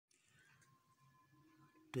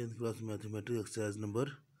10th class mathematics exercise number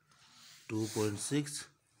 2.6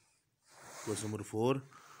 question number 4।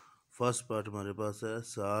 First part हमारे पास है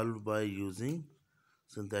solve by using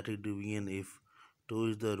synthetic division if 2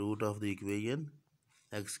 is the root of the equation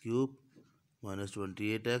x cube minus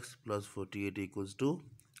 28x plus 48 equals to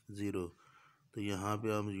 0। तो यहाँ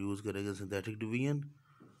पे हम use करेंगे synthetic division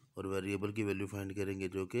और variable की value find करेंगे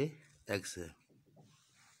जो कि x है।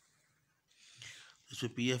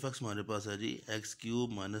 इसमें पी एफ एक्स हमारे पास है जी x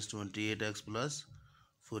cube minus 28x plus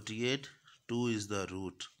 48, 2 is the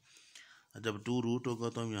root. जब 2 रूट होगा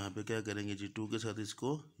तो हम यहाँ पे क्या करेंगे जी, 2 के साथ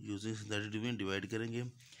इसको यूजिंग सिंथेटिक डिवीजन डिवाइड करेंगे।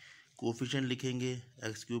 कोफिशिएंट लिखेंगे,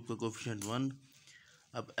 एक्स क्यूब का कोफिशिएंट 1।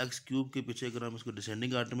 अब एक्स क्यूब के पीछे अगर हम इसको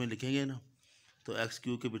डिसेंडिंग आर्डर में लिखेंगे ना, तो एक्स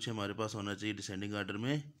क्यूब के पीछे हमारे पास होना चाहिए डिसेंडिंग आर्डर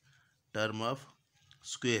में term of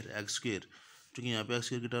square x square. क्योंकि यहाँ पे एक्स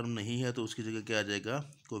स्क्वेयर की टर्म नहीं है तो उसकी जगह क्या आ जाएगा,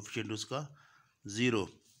 कोफिशिएंट उसका 0,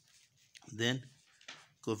 then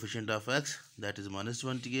coefficient of x that is minus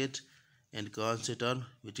 28 and constant term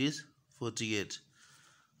which is 48।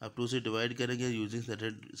 अब 2 से डिवाइड करेंगे यूजिंग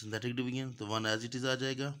सिंथेटिक डिवीजन तो 1 एज इट इज़ आ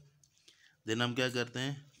जाएगा। देन हम क्या करते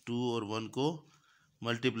हैं, 2 और 1 को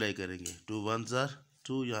मल्टीप्लाई करेंगे, 2 1s are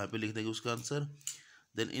 2, यहाँ पे लिख देंगे उसका आंसर।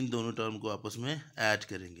 देन इन दोनों टर्म को आपस में ऐड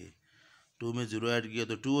करेंगे, 2 में 0 ऐड किया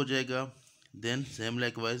तो 2 हो जाएगा। देन सेम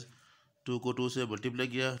लाइकवाइज 2 को 2 से मल्टीप्लाई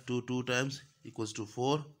किया, 2 2 times equals to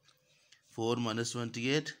 4, 4 minus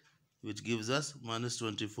 28 which gives us minus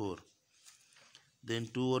 24। Then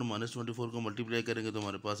 2 और माइनस 24 को मल्टीप्लाई करेंगे तो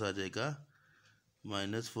हमारे पास आ जाएगा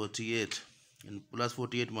minus 48 and plus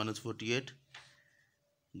 48 minus 48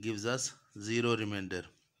 gives us 0 reminder.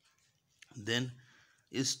 Then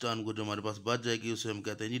इस टर्म को जो हमारे पास बच जाएगी उसे हम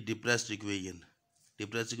कहते हैं जी डिप्रेस्ड इक्वेशन।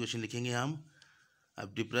 डिप्रेस्ड इक्वेशन लिखेंगे हम।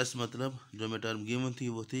 अब डिप्रेस्ड मतलब जो हमें टर्म गिवन थी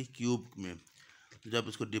वो थी क्यूब में, जब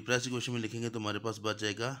इसको डिप्रेस्ड इक्वेशन में लिखेंगे तो हमारे पास बच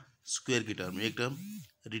जाएगा स्क्वायर की टर्म, एक टर्म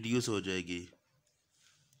रिड्यूस हो जाएगी,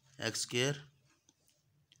 x square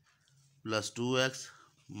plus 2x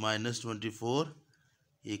minus 24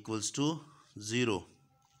 equals to 0।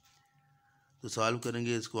 तो सॉल्व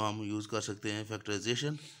करेंगे, इसको हम यूज़ कर सकते हैं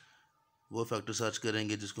फैक्टराइजेशन। वो फैक्टर सर्च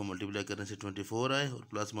करेंगे जिसको मल्टीप्लाई करने से 24 आए और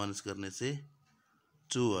प्लस माइनस करने से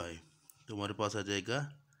 2 आए, तो हमारे पास आ जाएगा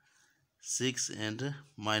 6 एंड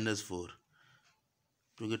माइनस 4।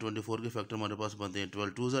 क्योंकि 24 के फैक्टर हमारे पास बनते हैं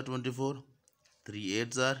 12 2s are 24, 3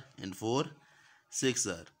 8s are and 4 6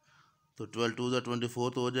 are। तो 12 2s are 24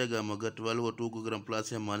 तो हो जाएगा, मगर 12 और 2 को अगर हम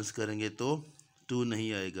प्लस या माइनस करेंगे तो 2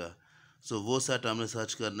 नहीं आएगा। सो वो सेट हमने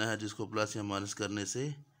सर्च करना है जिसको प्लस या माइनस करने से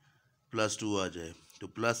प्लस 2 आ जाए, तो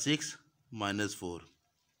plus 6 minus 4।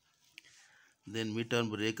 Then mid term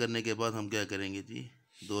break करने के बाद हम क्या करेंगे जी,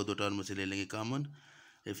 दो टर्म में से ले लेंगे कॉमन।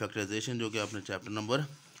 फैक्टराइजेशन जो कि आपने चैप्टर नंबर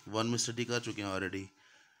 1 में स्टडी कर चुके हैं ऑलरेडी,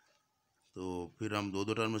 तो फिर हम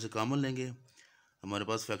दो टर्म में से कॉमन लेंगे। हमारे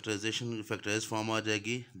पास फैक्टराइज फॉर्म आ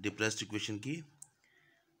जाएगी डिप्रेस्ड इक्वेशन की,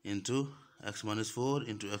 into x minus 4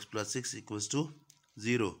 into x plus 6 equals to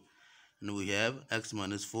 0 and we have x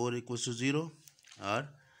minus 4 equals to 0 और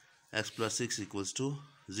एक्स प्लस 6 इक्वल्स टू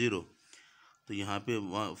 0। तो यहाँ पे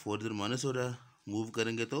 4 इधर माइनस हो रहा है, मूव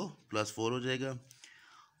करेंगे तो प्लस 4 हो जाएगा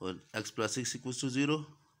और x plus 6 equals to 0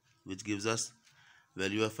 which gives us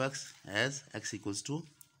value of x as x equals to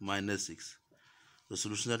minus 6। तो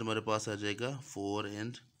सोल्यूशन सेट हमारे पास आ जाएगा 4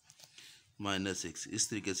 एंड माइनस 6। इस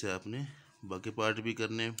तरीके से आपने बाकी पार्ट भी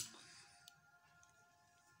करने।